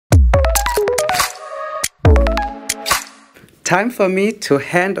time for me to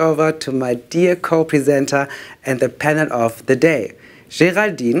hand over to my dear co-presenter and the panel of the day.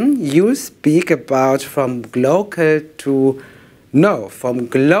 Geraldine, you speak about from global to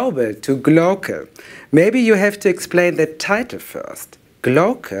glocal. Maybe you have to explain the title first.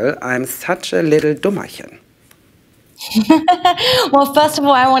 Glocal, I'm such a little Dummerchen. Well, first of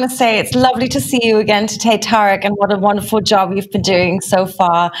all, I want to say it's lovely to see you again today, Tarek, and what a wonderful job you've been doing so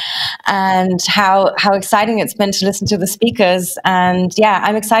far, and how exciting it's been to listen to the speakers. And yeah,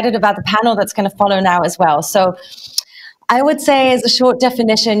 I'm excited about the panel that's going to follow now as well. So I would say, as a short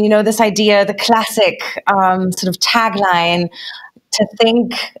definition, this idea, the classic sort of tagline, to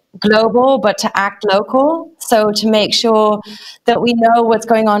think global, but to act local. So to make sure that we know what's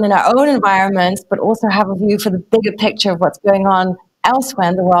going on in our own environments, but also have a view for the bigger picture of what's going on elsewhere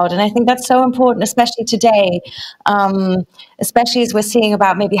in the world. And I think that's so important, especially today, especially as we're seeing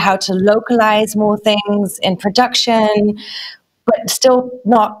about maybe how to localize more things in production, but still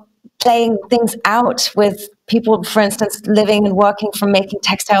not playing things out with people, for instance, living and working from making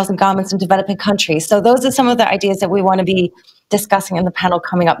textiles and garments in developing countries. So those are some of the ideas that we want to be discussing in the panel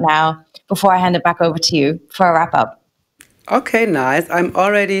coming up now, before I hand it back over to you for a wrap up. Okay, nice. I'm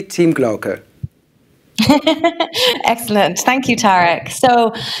already Team Glocal. Excellent. Thank you, Tarek.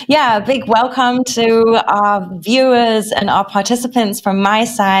 So yeah, a big welcome to our viewers and our participants from my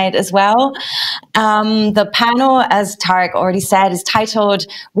side as well. The panel, as Tarek already said, is titled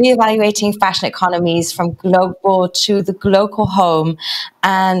Reevaluating Fashion Economies from Global to the Glocal Home.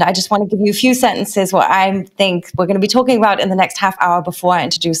 And I just want to give you a few sentences what I think we're going to be talking about in the next half hour before I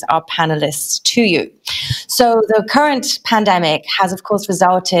introduce our panelists to you. So the current pandemic has, of course,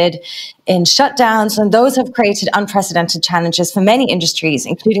 resulted in shutdowns, and those have created unprecedented challenges for many industries,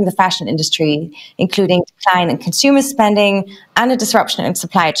 including the fashion industry, including decline in consumer spending and a disruption in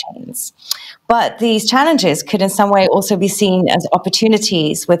supply chains. But these challenges could in some way also be seen as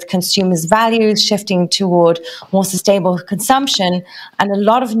opportunities, with consumers' values shifting toward more sustainable consumption and a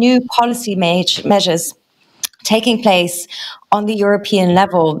lot of new policy measures taking place on the European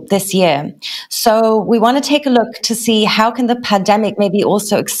level this year. So we want to take a look to see how can the pandemic maybe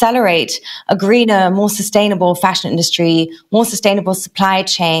also accelerate a greener, more sustainable fashion industry, more sustainable supply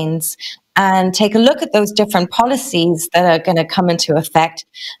chains, and take a look at those different policies that are going to come into effect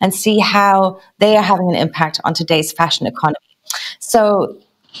and see how they are having an impact on today's fashion economy. So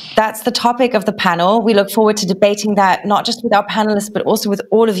that's the topic of the panel. We look forward to debating that, not just with our panelists, but also with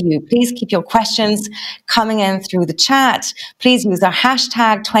all of you. Please keep your questions coming in through the chat. Please use our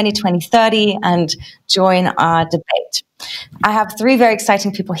hashtag 202030 and join our debate. I have three very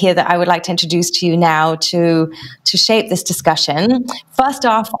exciting people here that I would like to introduce to you now to shape this discussion. First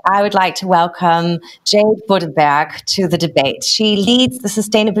off, I would like to welcome Jade Buddenberg to the debate. She leads the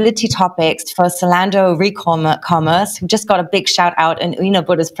sustainability topics for Zalando Recommerce, who just got a big shout out in Una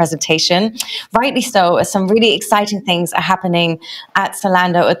Buddha's presentation. Rightly so, as some really exciting things are happening at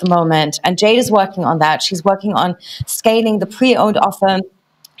Zalando at the moment. And Jade is working on that. She's working on scaling the pre-owned offer,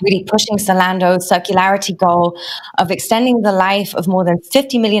 really pushing Zalando's circularity goal of extending the life of more than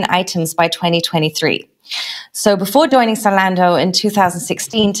 50 million items by 2023. So before joining Zalando in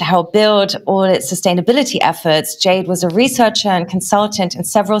 2016 to help build all its sustainability efforts, Jade was a researcher and consultant in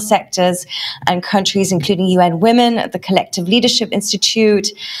several sectors and countries, including UN Women, the Collective Leadership Institute,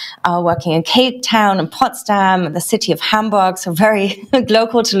 working in Cape Town and Potsdam, the city of Hamburg. So very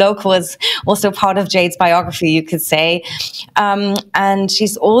local to local is also part of Jade's biography, you could say. And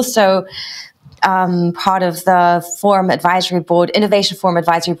she's also part of the Innovation Forum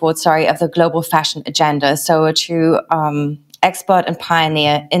Advisory Board, of the Global Fashion Agenda. So a true expert and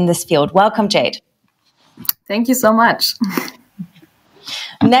pioneer in this field. Welcome, Jade. Thank you so much.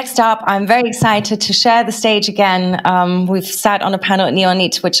 Next up, I'm very excited to share the stage again. We've sat on a panel at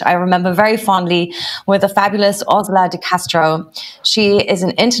Neonit, which I remember very fondly, with the fabulous Orsola de Castro. She is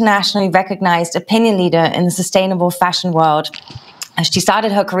an internationally recognized opinion leader in the sustainable fashion world. She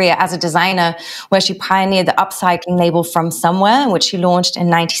started her career as a designer, where she pioneered the upcycling label From Somewhere, which she launched in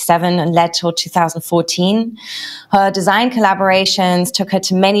 '97 and led till 2014. Her design collaborations took her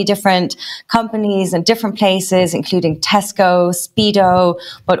to many different companies and different places, including Tesco, Speedo,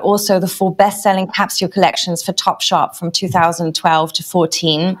 but also the 4 best-selling capsule collections for Topshop from 2012 to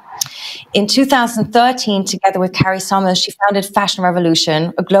 14. In 2013, together with Carrie Sommers, she founded Fashion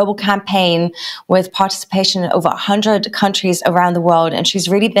Revolution, a global campaign with participation in over 100 countries around the the world. And she's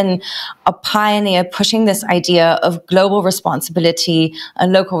really been a pioneer pushing this idea of global responsibility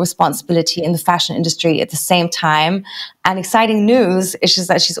and local responsibility in the fashion industry at the same time. And exciting news is just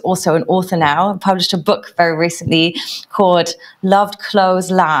that she's also an author now, published a book very recently called Loved Clothes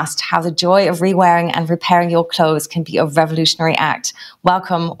Last, How the Joy of Rewearing and Repairing Your Clothes Can Be a Revolutionary Act.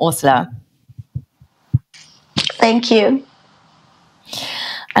 Welcome, Orsola. Thank you.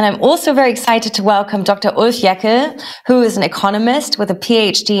 And I'm also very excited to welcome Dr. Ulf Jaeckel, who is an economist with a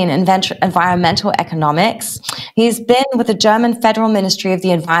PhD in environmental economics. He's been with the German Federal Ministry of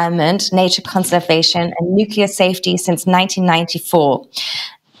the Environment, Nature Conservation and Nuclear Safety since 1994.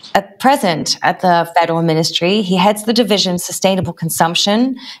 At present, at the Federal Ministry, he heads the division Sustainable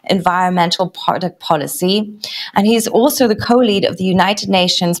Consumption, Environmental Product Policy, and he's also the co-lead of the United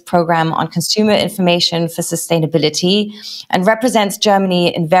Nations Programme on Consumer Information for Sustainability and represents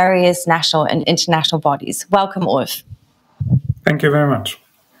Germany in various national and international bodies. Welcome, Ulf. Thank you very much.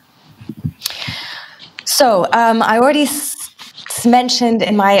 So, I already mentioned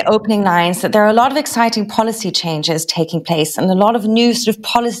in my opening lines that there are a lot of exciting policy changes taking place and a lot of new sort of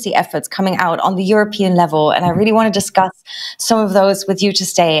policy efforts coming out on the European level. And I really want to discuss some of those with you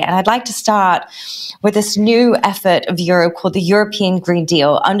today. And I'd like to start with this new effort of Europe called the European Green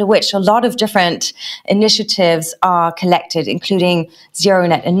Deal, under which a lot of different initiatives are collected, including zero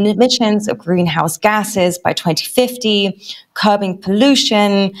net emissions of greenhouse gases by 2050, curbing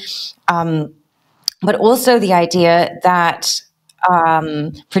pollution, but also the idea that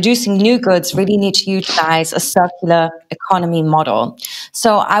producing new goods really need to utilize a circular economy model.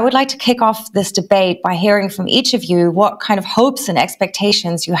 So I would like to kick off this debate by hearing from each of you what kind of hopes and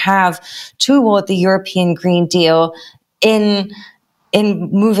expectations you have toward the European Green Deal in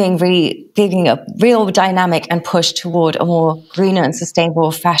moving, really giving a real dynamic and push toward a more greener and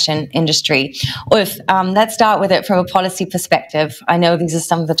sustainable fashion industry. Ulf, let's start with it from a policy perspective. I know these are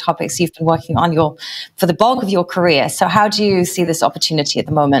some of the topics you've been working on for the bulk of your career. So how do you see this opportunity at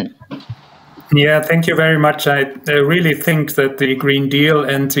the moment? Yeah, thank you very much. I really think that the Green Deal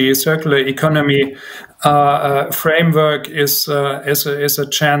and the circular economy framework is a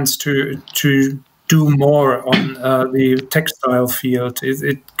chance to do more on the textile field.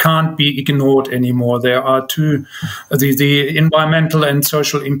 It can't be ignored anymore. There are the environmental and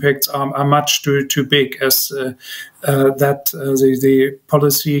social impacts are much too big as that the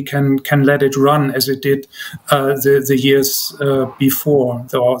policy can let it run as it did the years before,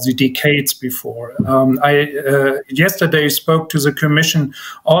 or the decades before. I yesterday spoke to the Commission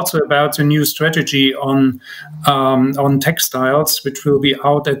also about the new strategy on textiles, which will be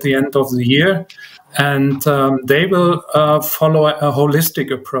out at the end of the year. And they will follow a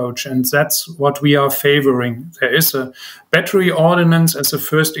holistic approach, and that's what we are favoring. There is a battery ordinance as a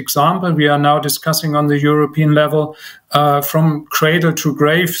first example. We are now discussing on the European level from cradle to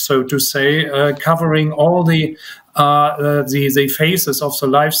grave, so to say, covering all the phases of the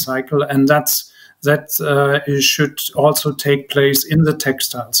life cycle, and that should also take place in the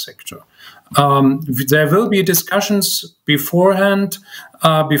textile sector. There will be discussions beforehand,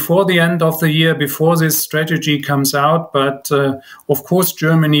 before the end of the year, before this strategy comes out. But of course,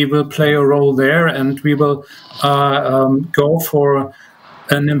 Germany will play a role there, and we will go for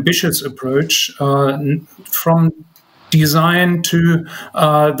an ambitious approach from design to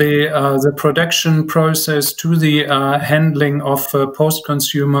the production process to the handling of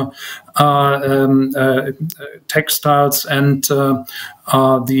post-consumer textiles and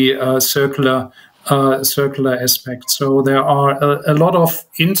the circular aspect. So there are a lot of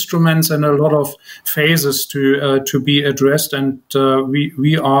instruments and a lot of phases to be addressed, and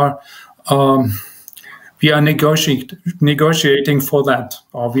we are negotiating for that,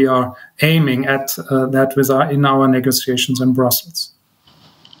 or we are aiming at that in our negotiations in Brussels.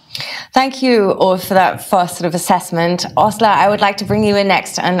 Thank you, Ulf, for that first sort of assessment. Orsola, I would like to bring you in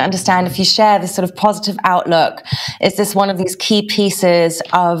next and understand if you share this sort of positive outlook. Is this one of these key pieces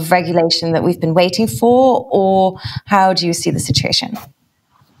of regulation that we've been waiting for, or how do you see the situation?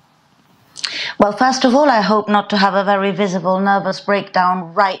 Well, first of all, I hope not to have a very visible nervous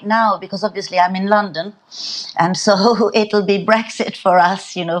breakdown right now, because obviously I'm in London, and so it'll be Brexit for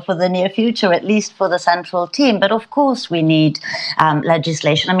us, for the near future, at least for the central team. But of course we need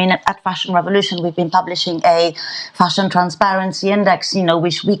legislation. I mean, at Fashion Revolution, we've been publishing a fashion transparency index,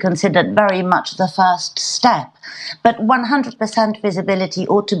 which we considered very much the first step. But 100% visibility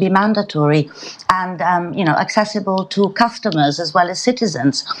ought to be mandatory and, accessible to customers as well as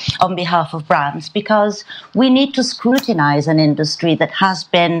citizens on behalf of brands, because we need to scrutinize an industry that has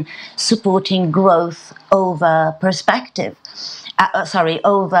been supporting growth over prosperity.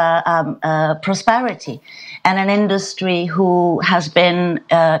 and an industry who has been,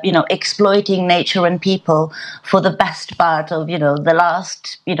 exploiting nature and people for the best part of, the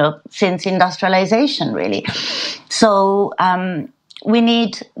last, since industrialization, really. So we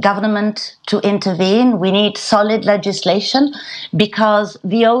need government to intervene. We need solid legislation, because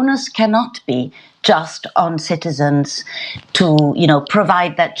the onus cannot be just on citizens to,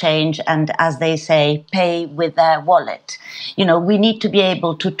 provide that change and, as they say, pay with their wallet. We need to be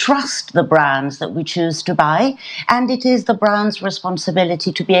able to trust the brands that we choose to buy, and it is the brand's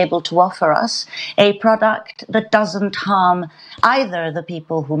responsibility to be able to offer us a product that doesn't harm either the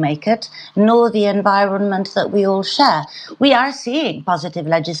people who make it nor the environment that we all share. We are seeing positive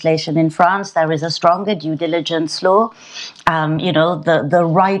legislation in France. There is a stronger due diligence law, the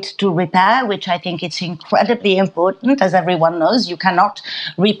right to repair, which I think it's incredibly important. As everyone knows, you cannot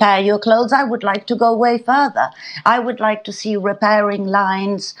repair your clothes. I would like to go way further. I would like to see repairing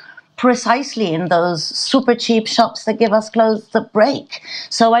lines precisely in those super cheap shops that give us clothes that break.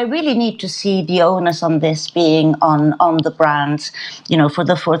 So I really need to see the onus on this being on the brands, for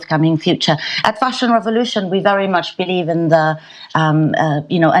the forthcoming future. At Fashion Revolution, we very much believe in the,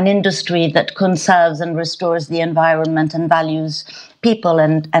 an industry that conserves and restores the environment and values people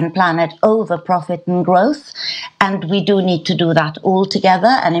and planet over profit and growth. And we do need to do that all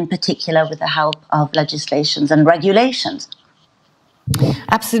together, and in particular with the help of legislations and regulations.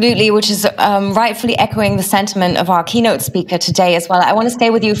 Absolutely, which is rightfully echoing the sentiment of our keynote speaker today as well. I want to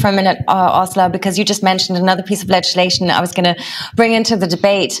stay with you for a minute, Orsola, because you just mentioned another piece of legislation I was going to bring into the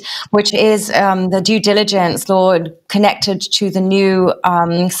debate, which is the due diligence law connected to the new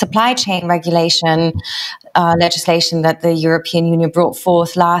supply chain regulation legislation that the European Union brought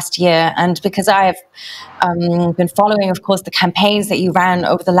forth last year. And because I've been following, of course, the campaigns that you ran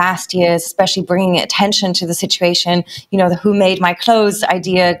over the last years, especially bringing attention to the situation, the Who Made My Clothes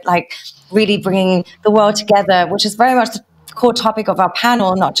idea, like really bringing the world together, which is very much the core topic of our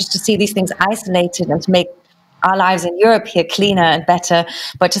panel, not just to see these things isolated and to make our lives in Europe here cleaner and better,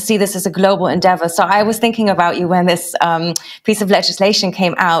 but to see this as a global endeavor. So I was thinking about you when this piece of legislation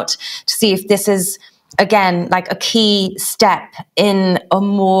came out, to see if this is, again, like a key step in a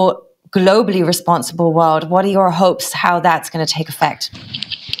more globally responsible world. What are your hopes how that's going to take effect?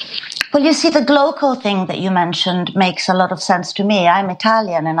 Well, you see, the glocal thing that you mentioned makes a lot of sense to me. I'm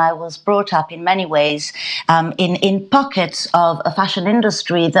Italian, and I was brought up in many ways in pockets of a fashion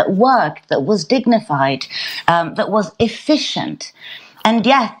industry that worked, that was dignified, that was efficient. And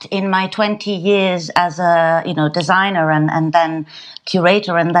yet, in my 20 years as a designer and then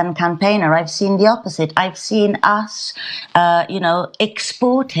curator and then campaigner, I've seen the opposite. I've seen us,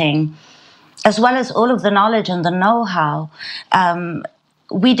 exporting, as well as all of the knowledge and the know-how.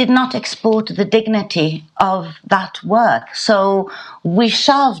 We did not export the dignity of that work. So we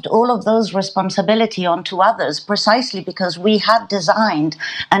shoved all of those responsibility onto others, precisely because we had designed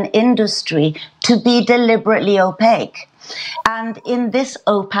an industry to be deliberately opaque. And in this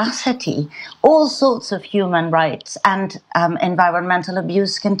opacity, all sorts of human rights and environmental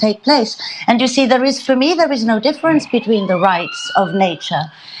abuse can take place. And you see, there is no difference between the rights of nature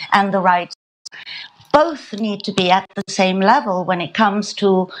and the rights. Both need to be at the same level when it comes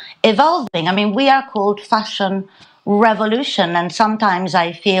to evolving. I mean, we are called Fashion Revolution, and sometimes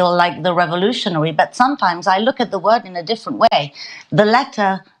I feel like the revolutionary, but sometimes I look at the word in a different way. The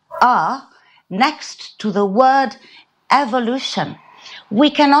letter R next to the word evolution. We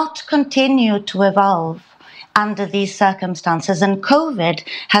cannot continue to evolve under these circumstances, and COVID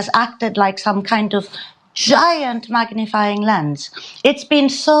has acted like some kind of giant magnifying lens. It's been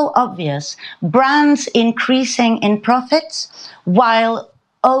so obvious. Brands increasing in profits while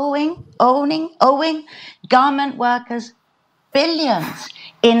owing garment workers billions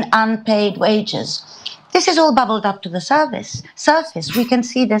in unpaid wages. This is all bubbled up to the surface. We can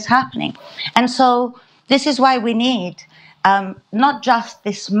see this happening. And so this is why we need not just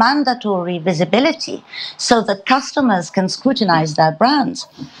this mandatory visibility so that customers can scrutinize their brands,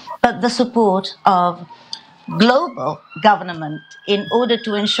 but the support of global government in order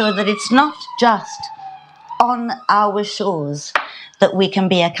to ensure that it's not just on our shores that we can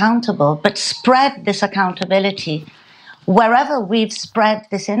be accountable, but spread this accountability wherever we've spread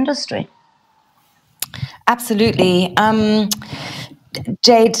this industry. Absolutely.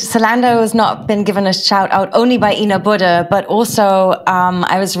 Jade, Zalando has not been given a shout out only by Ina Budde, but also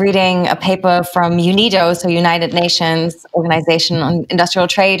I was reading a paper from UNIDO, so United Nations Organization on Industrial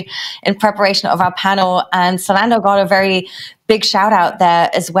Trade, in preparation of our panel, and Zalando got a very big shout out there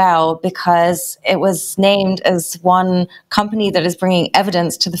as well, because it was named as one company that is bringing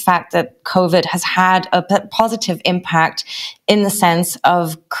evidence to the fact that COVID has had a positive impact in the sense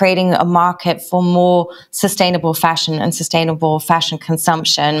of creating a market for more sustainable fashion and sustainable fashion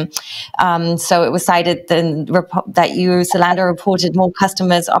consumption. So it was cited that Zalando reported more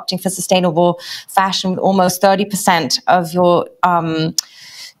customers opting for sustainable fashion, with almost 30% of your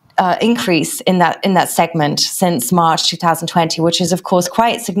increase in that segment since March 2020, which is of course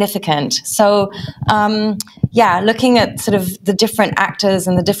quite significant. So looking at sort of the different actors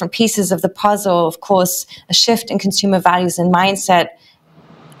and the different pieces of the puzzle, of course, a shift in consumer values and mindset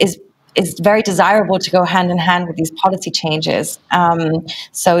is very desirable to go hand in hand with these policy changes.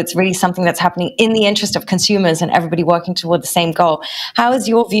 So it's really something that's happening in the interest of consumers and everybody working toward the same goal. How is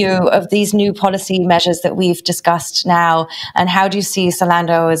your view of these new policy measures that we've discussed now, and how do you see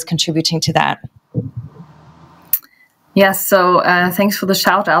Zalando as contributing to that? Yes, so thanks for the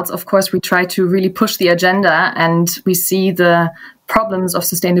shout outs. Of course, we try to really push the agenda, and we see the problems of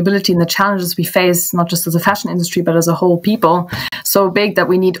sustainability and the challenges we face, not just as a fashion industry, but as a whole people, so big that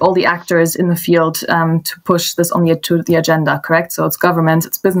we need all the actors in the field to push this to the agenda, correct? So it's governments,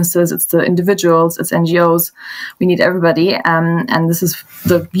 it's businesses, it's the individuals, it's NGOs. We need everybody. And this is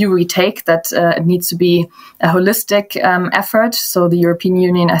the view we take, that it needs to be a holistic effort. So the European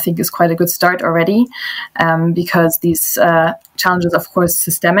Union, I think, is quite a good start already, because these challenges, of course,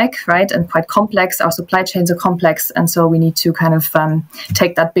 systemic, right, and quite complex. Our supply chains are complex, and so we need to kind of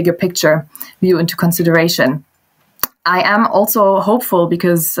take that bigger picture view into consideration. I am also hopeful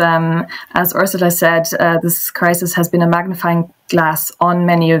because, as Ursula said, this crisis has been a magnifying glass on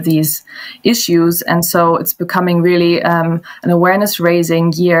many of these issues. And so it's becoming really an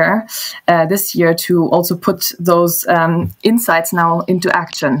awareness-raising year this year to also put those insights now into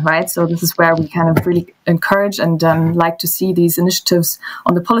action, right? So this is where we kind of really encourage and like to see these initiatives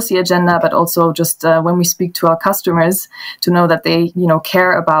on the policy agenda, but also just when we speak to our customers, to know that they,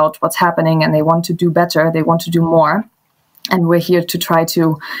 care about what's happening and they want to do better, they want to do more. And we're here to try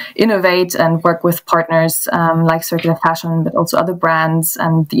to innovate and work with partners like Circular Fashion, but also other brands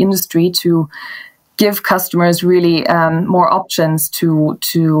and the industry to give customers really more options to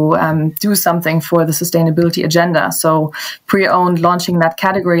do something for the sustainability agenda. So pre-owned, launching that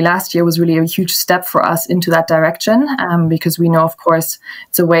category last year was really a huge step for us into that direction, because we know, of course,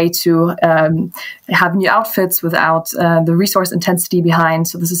 it's a way to have new outfits without the resource intensity behind.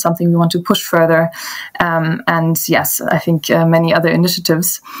 So this is something we want to push further. And yes, I think many other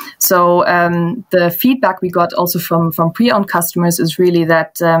initiatives. So the feedback we got also from pre-owned customers is really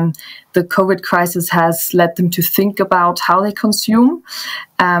that the COVID crisis has led them to think about how they consume,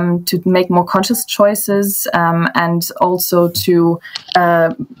 to make more conscious choices, and also to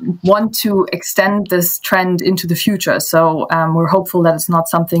want to extend this trend into the future. So we're hopeful that it's not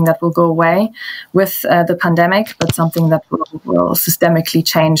something that will go away with the pandemic, but something that will systemically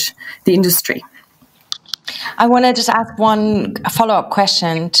change the industry. I want to just ask one follow-up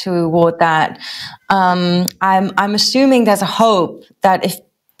question toward that. I'm assuming there's a hope that if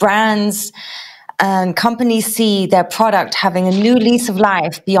brands and companies see their product having a new lease of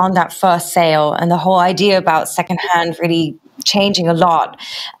life beyond that first sale, and the whole idea about secondhand really changing a lot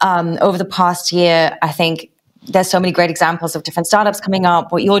over the past year. I think there's so many great examples of different startups coming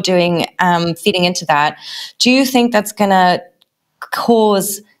up, what you're doing, feeding into that. Do you think that's going to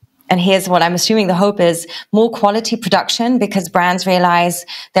cause, and here's what I'm assuming the hope is, more quality production because brands realize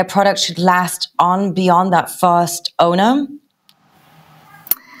their product should last on beyond that first owner?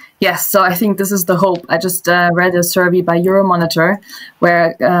 Yes, so I think this is the hope. I just read a survey by Euromonitor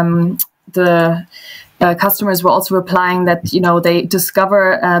where the customers were also replying that, they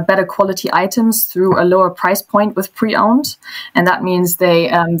discover better quality items through a lower price point with pre-owned. And that means they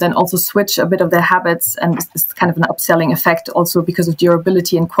then also switch a bit of their habits, and it's kind of an upselling effect also because of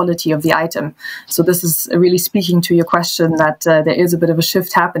durability and quality of the item. So this is really speaking to your question that there is a bit of a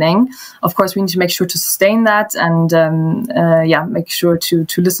shift happening. Of course, we need to make sure to sustain that and make sure to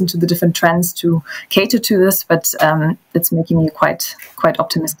listen to the different trends to cater to this, but it's making me quite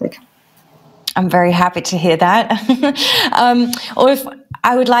optimistic. I'm very happy to hear that. Ulf,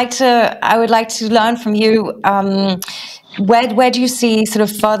 I would like to learn from you. Where do you see sort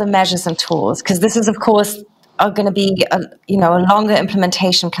of further measures and tools? Because this is, of course, going to be a longer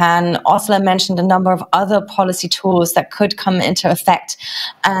implementation plan. Orsola mentioned a number of other policy tools that could come into effect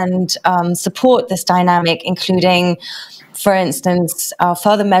and support this dynamic, including, for instance,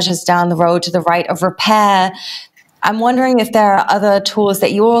 further measures down the road to the right of repair. I'm wondering if there are other tools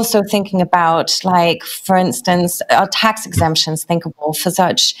that you're also thinking about, like, for instance, are tax exemptions thinkable for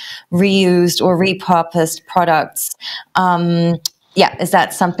such reused or repurposed products? Is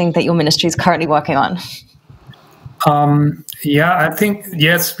that something that your ministry is currently working on? I think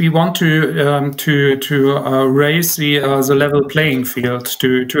yes, we want to raise the level playing field,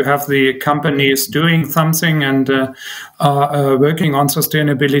 to have the companies doing something and working on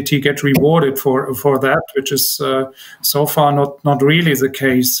sustainability get rewarded for that, which is so far not really the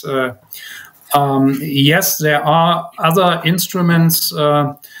case. Yes, there are other instruments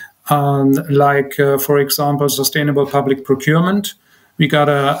like, for example, sustainable public procurement. We got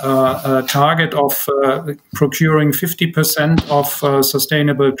a target of procuring 50% of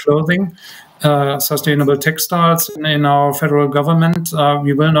sustainable clothing, sustainable textiles in our federal government.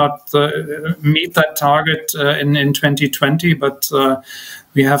 We will not meet that target in 2020, but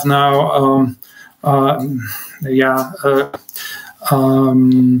we have now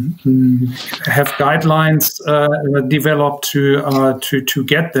have guidelines developed to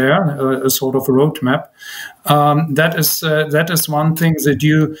get there, a sort of roadmap. That is one thing. The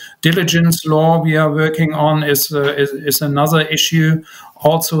due diligence law we are working on is another issue.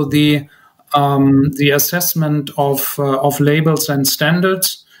 Also, the assessment of labels and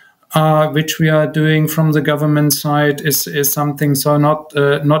standards, which we are doing from the government side, is something. So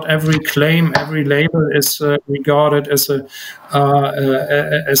not every claim, every label is regarded as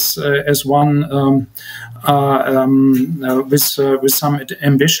one with some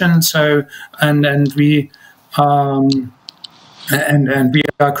ambition. So and we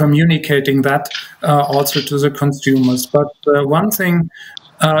are communicating that also to the consumers. But one thing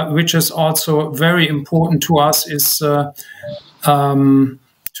which is also very important to us is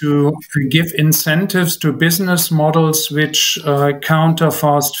to give incentives to business models which counter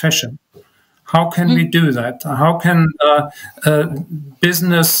fast fashion. How can we do that? How can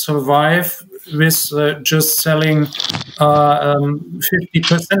business survive with just selling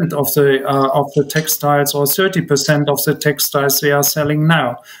 50% of the textiles or 30% of the textiles they are selling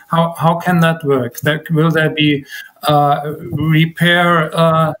now? How can that work? Will there be repair?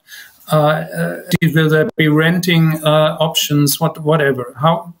 Will there be renting options? Whatever.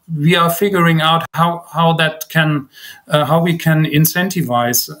 How we are figuring out how that can how we can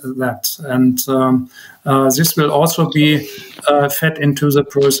incentivize that, and this will also be fed into the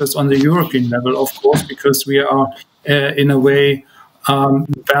process on the European level, of course, because we are in a way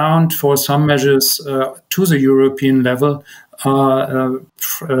bound for some measures to the European level.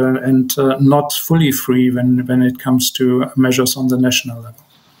 And not fully free when it comes to measures on the national level.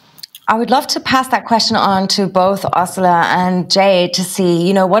 I would love to pass that question on to both Orsola and Jade to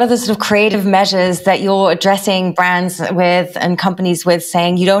see, what are the sort of creative measures that you're addressing brands with and companies with,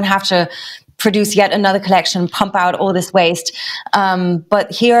 saying you don't have to produce yet another collection, pump out all this waste.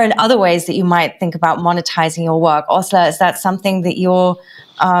 But here are other ways that you might think about monetizing your work. Orsola, is that something that you're,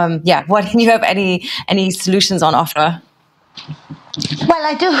 what do you have any solutions on offer? Well,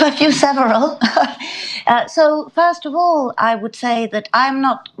 I do several. So first of all, I would say that I'm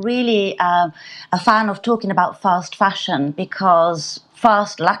not really a fan of talking about fast fashion, because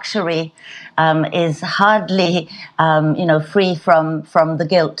fast luxury is hardly, free from the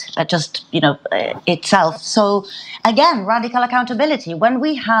guilt, itself. So again, radical accountability. When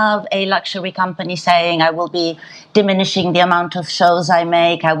we have a luxury company saying, I will be diminishing the amount of shows I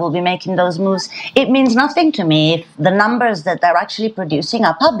make, I will be making those moves, it means nothing to me if the numbers that they're actually producing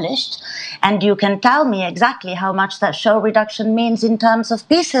are published, and you can tell me exactly how much that show reduction means in terms of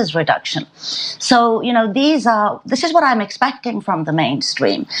pieces reduction. So, this is what I'm expecting from the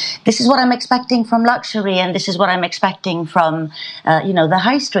mainstream. This is what I'm expecting from luxury, and this is what I'm expecting from, the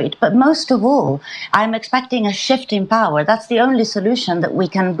high street. But most of all, I'm expecting a shift in power. That's the only solution that we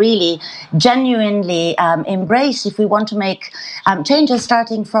can really genuinely embrace if we want to make changes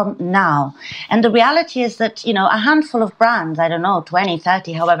starting from now. And the reality is that, a handful of brands, I don't know, 20,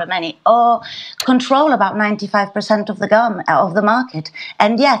 30, however many, control about 95% of the market.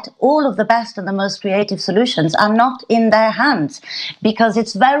 And yet all of the best and the most creative solutions are not in their hands, because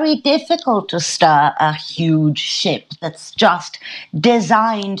it's very difficult to stir a huge ship that's just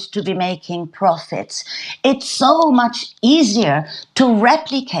designed to be making profits. It's so much easier to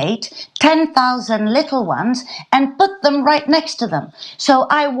replicate 10,000 little ones and put them right next to them. So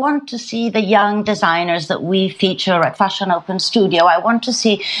I want to see the young designers that we feature at Fashion Open Studio. I want to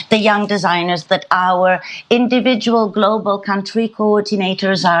see the young designers that our individual global country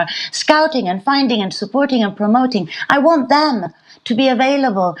coordinators are scouting and finding and supporting and promoting. I want them to be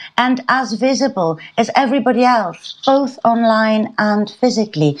available and as visible as everybody else, both online and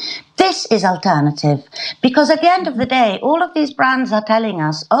physically. This is alternative, because at the end of the day, all of these brands are telling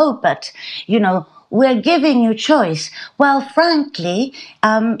us, oh, but, you know, we're giving you choice. Well, frankly,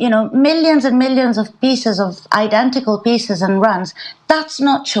 you know, millions and millions of pieces of identical pieces and runs, that's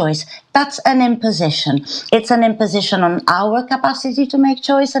not choice. That's an imposition. It's an imposition on our capacity to make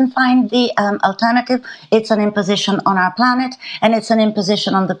choice and find the alternative. It's an imposition on our planet, and it's an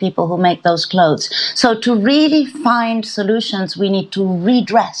imposition on the people who make those clothes. So to really find solutions, we need to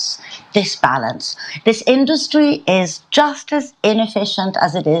redress this balance. This industry is just as inefficient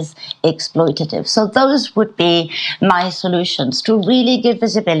as it is exploitative. So those would be my solutions, to really give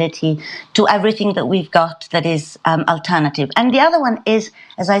visibility to everything that we've got that is alternative. And the other one is,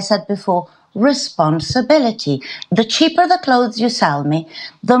 as I said before, responsibility. The cheaper the clothes you sell me,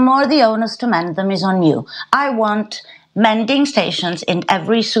 the more the onus to mend them is on you. I want mending stations in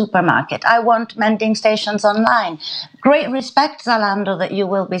every supermarket. I want mending stations online. Great respect, Zalando, that you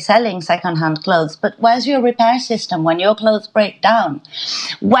will be selling second-hand clothes, but where's your repair system when your clothes break down?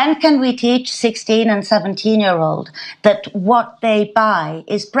 When can we teach 16 and 17-year-old that what they buy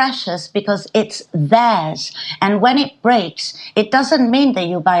is precious because it's theirs, and when it breaks, it doesn't mean that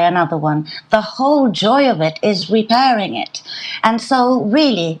you buy another one. The whole joy of it is repairing it. And so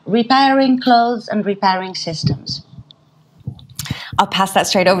really, repairing clothes and repairing systems. I'll pass that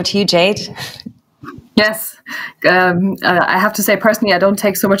straight over to you, Jade. Yes, I have to say personally, I don't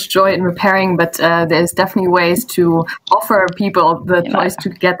take so much joy in repairing, but there's definitely ways to offer people the choice to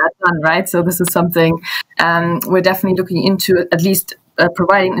get that done, right? So this is something we're definitely looking into, at least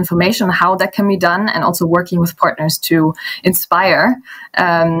providing information on how that can be done, and also working with partners to inspire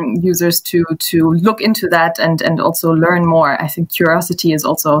users to look into that and also learn more. I think curiosity is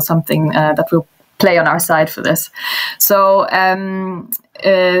also something that will play on our side for this. So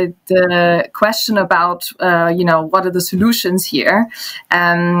the question about, you know, what are the solutions here?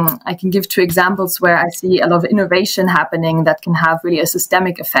 I can give 2 examples where I see a lot of innovation happening that can have really a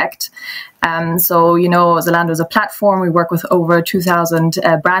systemic effect. So, you know, Zalando is a platform. We work with over 2,000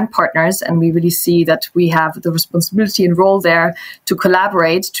 brand partners, and we really see that we have the responsibility and role there to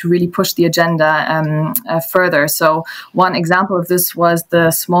collaborate to really push the agenda further. So one example of this was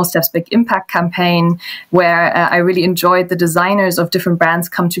the Small Steps, Big Impact campaign, where I really enjoyed the designers of different brands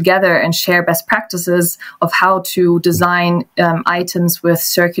come together and share best practices of how to design items with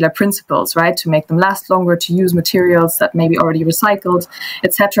circular principles, right? To make them last longer, to use materials that may be already recycled,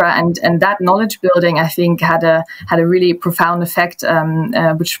 etc. And that knowledge building, I think, had a really profound effect,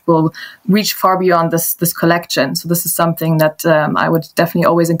 which will reach far beyond this collection. So this is something that I would definitely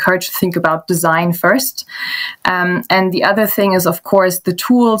always encourage to think about design first. And the other thing is, of course, the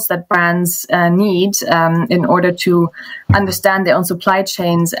tools that brands need in order to understand their own supply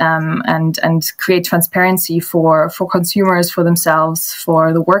chains and create transparency for consumers, for themselves,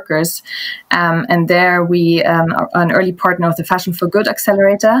 for the workers. And there we are an early partner of the Fashion for Good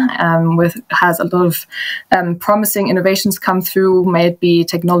Accelerator, has a lot of promising innovations come through, may it be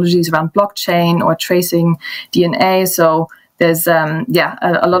technologies around blockchain or tracing DNA. So there's a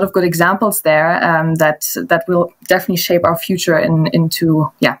lot of good examples there that will definitely shape our future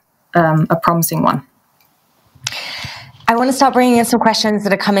into a promising one. I want to start bringing in some questions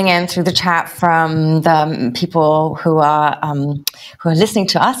that are coming in through the chat from the people who are listening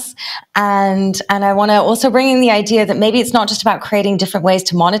to us, and I want to also bring in the idea that maybe it's not just about creating different ways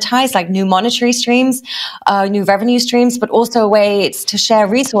to monetize, like new monetary streams, new revenue streams, but also ways to share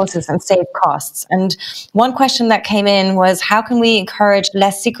resources and save costs. And one question that came in was, how can we encourage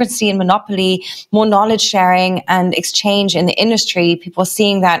less secrecy and monopoly, more knowledge sharing and exchange in the industry? People are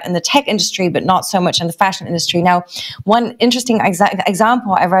seeing that in the tech industry, but not so much in the fashion industry. Now, one interesting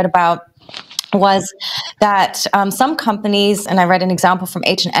example I read about was that some companies, and I read an example from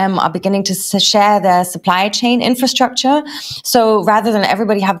H&M, are beginning to share their supply chain infrastructure. So rather than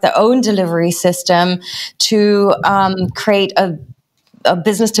everybody have their own delivery system, to create a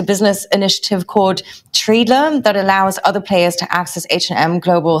business-to-business initiative called Treadler that allows other players to access H&M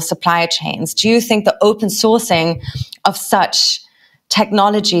global supply chains. Do you think the open sourcing of such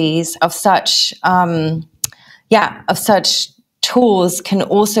technologies, of such tools can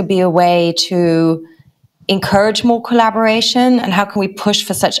also be a way to encourage more collaboration? And how can we push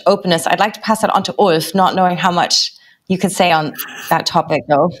for such openness? I'd like to pass that on to Ulf, not knowing how much you could say on that topic,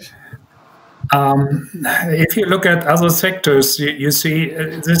 though. If you look at other sectors, you see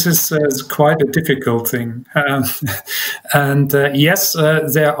this is quite a difficult thing. Yes,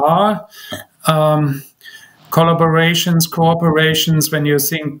 there are collaborations, cooperations. When you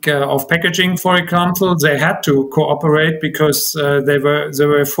think of packaging, for example, they had to cooperate because they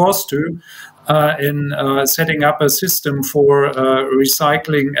were forced to in setting up a system for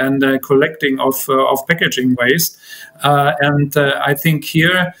recycling and collecting of packaging waste. And I think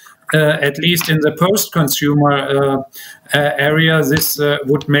here, at least in the post-consumer area, this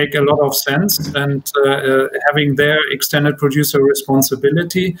would make a lot of sense, and having their extended producer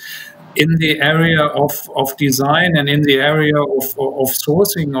responsibility in the area of design and in the area of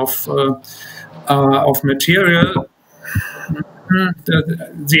sourcing of material.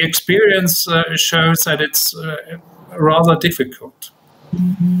 The experience shows that it's rather difficult.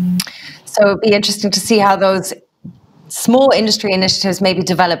 So it'd be interesting to see how those small industry initiatives maybe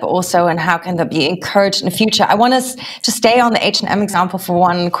develop also, and how can they be encouraged in the future. I want us to stay on the H&M example for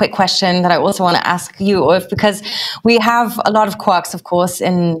one quick question that I also want to ask you, Ulf, because we have a lot of quirks, of course,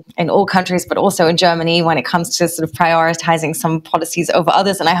 in all countries, but also in Germany when it comes to sort of prioritizing some policies over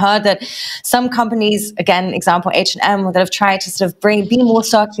others. And I heard that some companies, again, example H&M, that have tried to sort of be more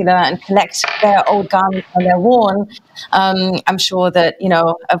circular and collect their old garments when they're worn. I'm sure that, you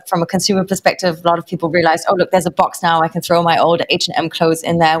know, from a consumer perspective, a lot of people realize, oh, look, there's a box now. I can throw my old H&M clothes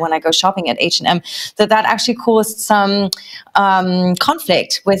in there when I go shopping at H&M. That actually caused some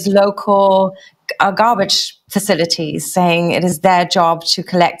conflict with local garbage facilities, saying it is their job to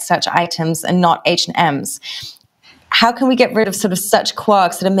collect such items and not H&M's. How can we get rid of sort of such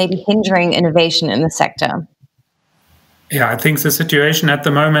quirks that are maybe hindering innovation in the sector? Yeah, I think the situation at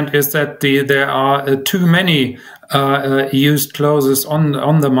the moment is that there are too many used clothes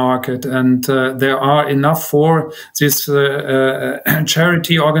on the market, and there are enough for these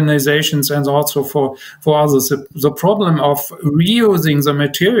charity organizations and also for others. The problem of reusing the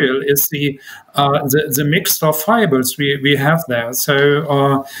material is the mix of fibers we have there.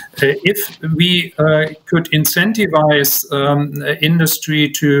 So if we could incentivize industry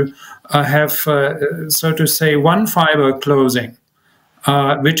to have, so to say, one fiber clothing,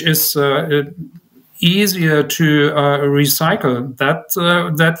 which is easier to recycle,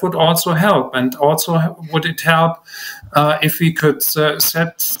 that would also help. And also would it help if we could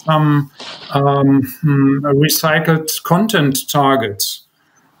set some recycled content targets,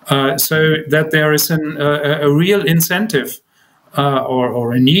 so that there is a real incentive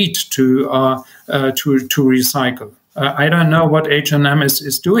or a need to recycle. I don't know what H&M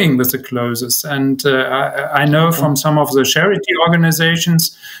is doing with the clothes, and I know from some of the charity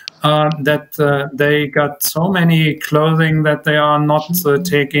organizations that they got so many clothing that they are not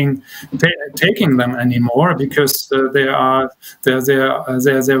taking them anymore, because their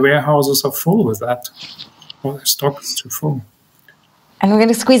warehouses are full with that, or their stock is too full. And we're going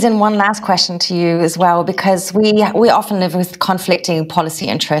to squeeze in one last question to you as well, because we often live with conflicting policy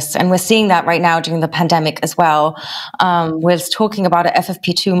interests, and we're seeing that right now during the pandemic as well. We're talking about an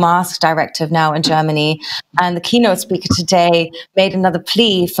FFP2 mask directive now in Germany, and the keynote speaker today made another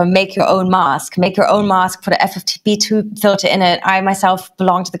plea for make your own mask, put an FFP2 filter in it. I myself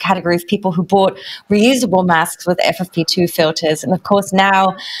belong to the category of people who bought reusable masks with FFP2 filters. And of course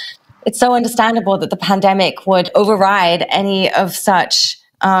now, it's so understandable that the pandemic would override any of such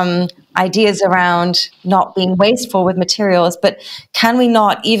ideas around not being wasteful with materials. But can we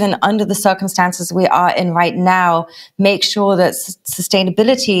not, even under the circumstances we are in right now, make sure that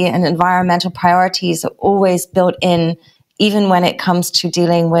sustainability and environmental priorities are always built in, even when it comes to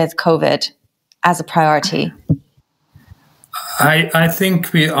dealing with COVID as a priority? I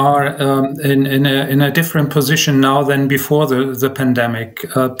think we are in a different position now than before the pandemic.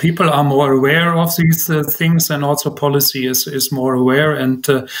 People are more aware of these things, and also policy is more aware. And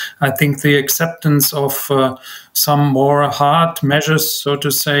I think the acceptance of some more hard measures, so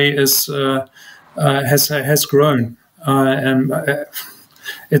to say, has grown.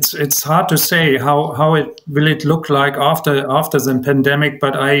 It's hard to say how it will look like after the pandemic,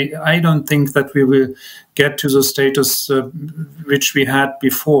 but I don't think that we will get to the status which we had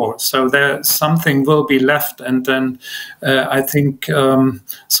before. So something will be left, and then I think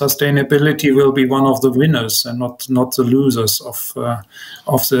sustainability will be one of the winners and not the losers of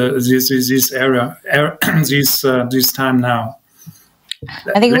this time now.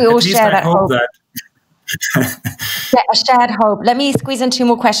 I think we all share that hope. Yeah, a shared hope. Let me squeeze in two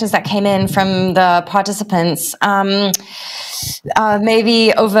more questions that came in from the participants.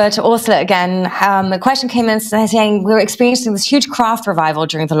 Maybe over to Orsola again. The question came in saying, we're experiencing this huge craft revival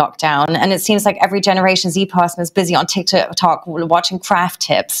during the lockdown, and it seems like every Generation Z person is busy on TikTok watching craft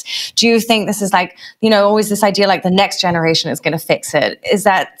tips. Do you think this is like, always this idea like the next generation is going to fix it? Is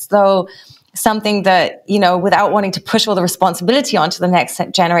that though? something that, you know, without wanting to push all the responsibility onto the next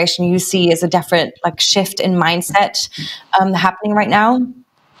generation, you see as a different like shift in mindset happening right now?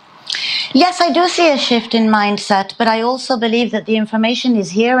 Yes, I do see a shift in mindset, but I also believe that the information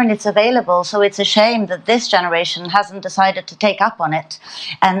is here and it's available. So it's a shame that this generation hasn't decided to take up on it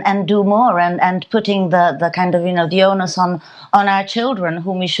and do more and putting the kind of, you know, the onus on our children,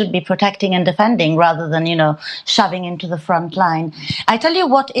 whom we should be protecting and defending rather than, you know, shoving into the front line. I tell you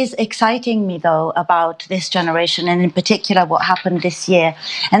what is exciting me, though, about this generation, and in particular what happened this year,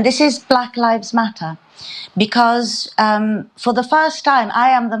 and this is Black Lives Matter. Because for the first time, I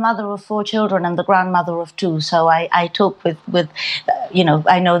am the mother of 4 children and the grandmother of 2. So I talk with you know,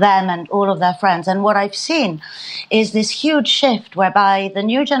 I know them and all of their friends. And what I've seen is this huge shift whereby the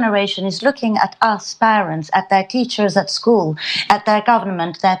new generation is looking at us parents, at their teachers at school, at their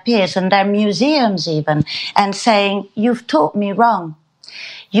government, their peers and their museums even, and saying, you've taught me wrong.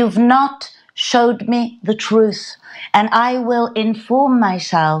 You've not showed me the truth. And I will inform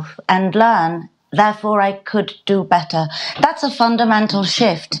myself and learn. Therefore, I could do better. That's a fundamental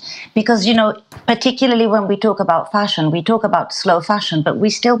shift because, you know, particularly when we talk about fashion, we talk about slow fashion, but we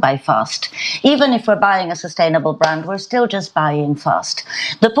still buy fast. Even if we're buying a sustainable brand, we're still just buying fast.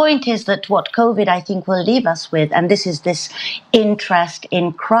 The point is that what COVID, I think, will leave us with, and this is this interest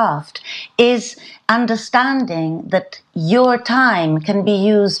in craft, is understanding that your time can be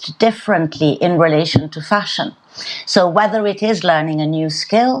used differently in relation to fashion. So whether it is learning a new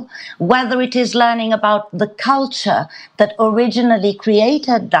skill, whether it is learning about the culture that originally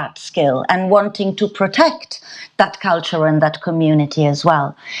created that skill and wanting to protect that culture and that community as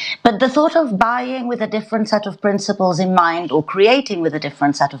well. But the thought of buying with a different set of principles in mind or creating with a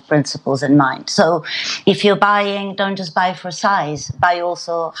different set of principles in mind. So if you're buying, don't just buy for size, buy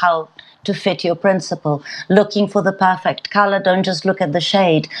also how to fit your principle. Looking for the perfect color, don't just look at the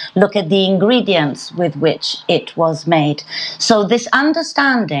shade, look at the ingredients with which it was made. So this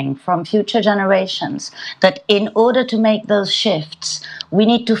understanding from future generations that in order to make those shifts, we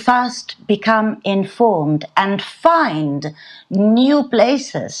need to first become informed and find new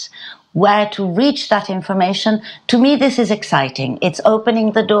places where to reach that information. To me, this is exciting. It's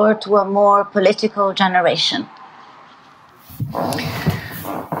opening the door to a more political generation.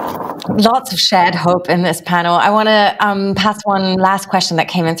 Lots of shared hope in this panel. I want to pass one last question that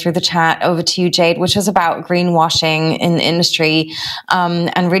came in through the chat over to you, Jade, which was about greenwashing in the industry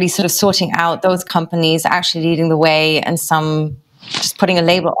and really sort of sorting out those companies actually leading the way and some just putting a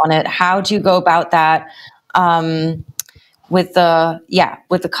label on it. How do you go about that with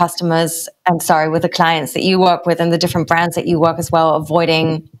the customers and with the clients that you work with and the different brands that you work as well,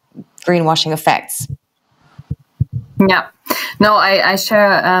 avoiding greenwashing effects? Yeah, no, I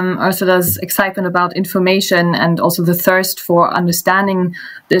share Ursula's excitement about information and also the thirst for understanding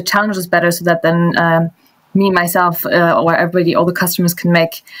the challenges better so that then me, myself, or everybody, all the customers can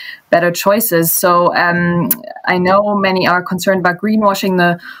make better choices. So I know many are concerned about greenwashing.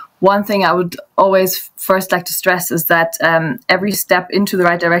 The one thing I would always first like to stress is that every step into the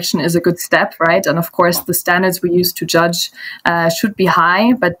right direction is a good step, right? And of course, the standards we use to judge should be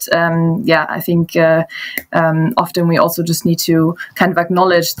high. But I think often we also just need to kind of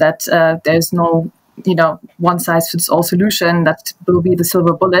acknowledge that there's no one-size-fits-all solution that will be the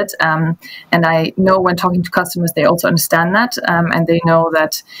silver bullet. And I know when talking to customers, they also understand that. And they know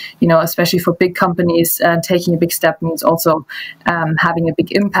that, especially for big companies, taking a big step means also having a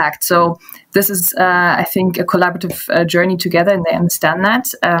big impact. So this is, I think, a collaborative journey together, and they understand that.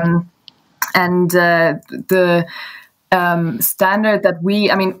 The standard that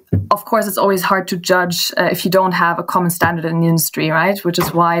of course, it's always hard to judge if you don't have a common standard in the industry, right? Which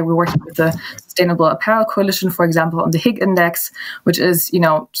is why we're working with the Sustainable Apparel Coalition, for example, on the HIG Index, which is,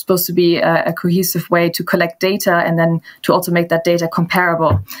 supposed to be a cohesive way to collect data and then to also make that data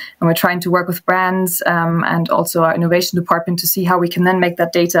comparable. And we're trying to work with brands and also our innovation department to see how we can then make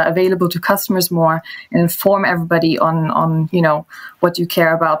that data available to customers more and inform everybody on what you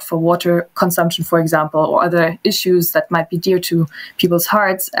care about for water consumption, for example, or other issues that might be dear to people's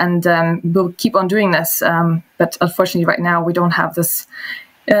hearts. And we'll keep on doing this. But unfortunately, right now, we don't have this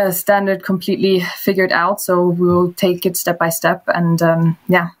standard completely figured out. So we'll take it step by step and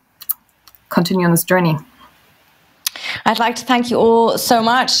continue on this journey. I'd like to thank you all so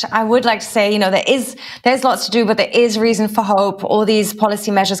much. I would like to say, there's lots to do, but there is reason for hope. All these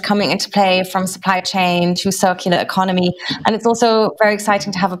policy measures coming into play, from supply chain to circular economy. And it's also very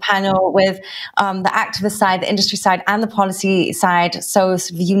exciting to have a panel with the activist side, the industry side, and the policy side, so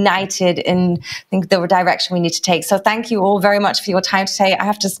sort of united in, I think, the direction we need to take. So thank you all very much for your time today. I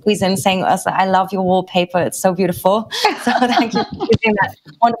have to squeeze in saying, Ursula, I love your wallpaper. It's so beautiful. So thank you for giving that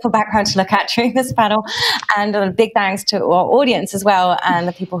wonderful background to look at during this panel. And a big thanks to our audience as well, and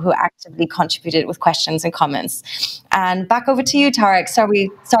the people who actively contributed with questions and comments. And back over to you, Tarek.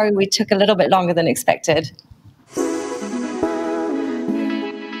 Sorry we took a little bit longer than expected.